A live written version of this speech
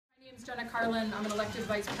Jenna Karlin. I'm an elected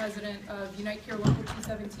vice president of Unite Here Local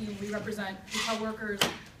 217. We represent hotel workers,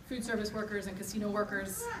 food service workers, and casino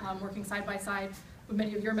workers working side by side with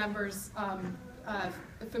many of your members.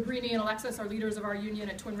 Fabrini and Alexis are leaders of our union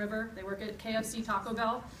at Twin River. They work at KFC, Taco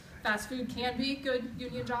Bell. Fast food can be good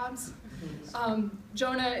union jobs.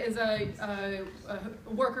 Jonah is a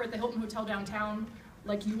worker at the Hilton Hotel downtown,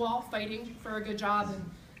 like you all, fighting for a good job. And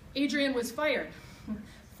Adrian was fired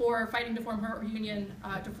for fighting to form her union,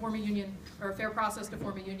 or a fair process to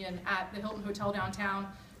form a union at the Hilton Hotel downtown.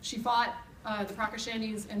 She fought the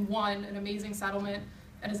Prakashanis and won an amazing settlement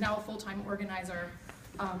and is now a full-time organizer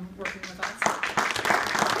working with us.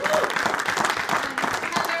 And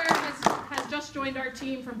Heather has just joined our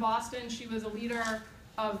team from Boston. She was a leader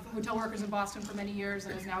of hotel workers in Boston for many years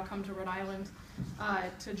and has now come to Rhode Island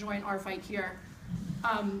to join our fight here.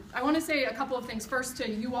 I want to say a couple of things. First, to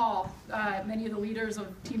you all, many of the leaders of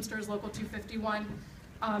Teamsters Local 251.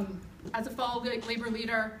 As a fellow labor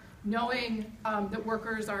leader, knowing that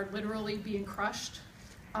workers are literally being crushed,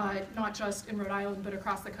 not just in Rhode Island, but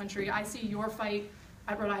across the country, I see your fight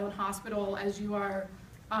at Rhode Island Hospital as you are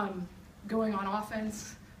going on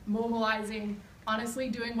offense, mobilizing, honestly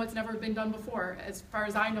doing what's never been done before, as far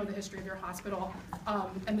as I know the history of your hospital,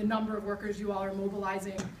 and the number of workers you all are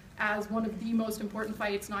mobilizing as one of the most important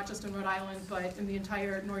fights, not just in Rhode Island, but in the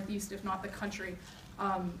entire Northeast, if not the country,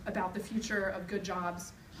 about the future of good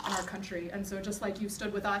jobs in our country. And so just like you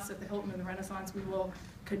stood with us at the Hilton and the Renaissance, we will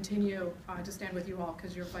continue to stand with you all,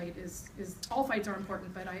 because your fight is, all fights are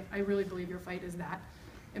important, but I really believe your fight is that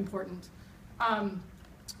important. And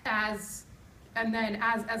then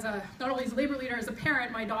as a, not only as a labor leader, as a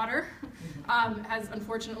parent, my daughter has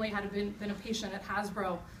unfortunately been a patient at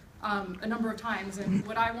Hasbro a number of times. And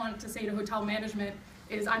what I want to say to hotel management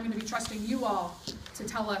is I'm going to be trusting you all to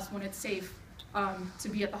tell us when it's safe to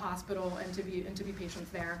be at the hospital and to be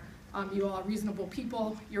patients there. You all are reasonable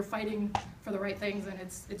people. You're fighting for the right things, and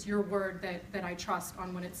it's your word that I trust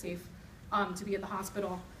on when it's safe to be at the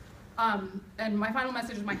hospital. And my final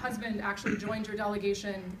message is my husband actually joined your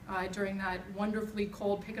delegation during that wonderfully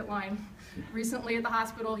cold picket line recently at the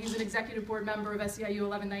hospital. He's an executive board member of SEIU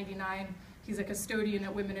 1199. He's a custodian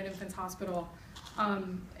at Women and Infants Hospital.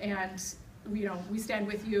 And we stand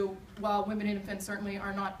with you. While women and infants certainly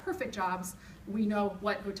are not perfect jobs, we know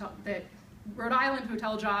that Rhode Island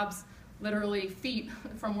hotel jobs, literally feet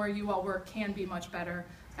from where you all work, can be much better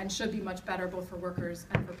and should be much better, both for workers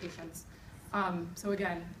and for patients. So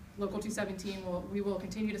again, Local 217, we will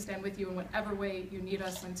continue to stand with you in whatever way you need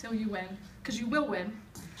us until you win, because you will win.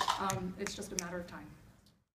 It's just a matter of time.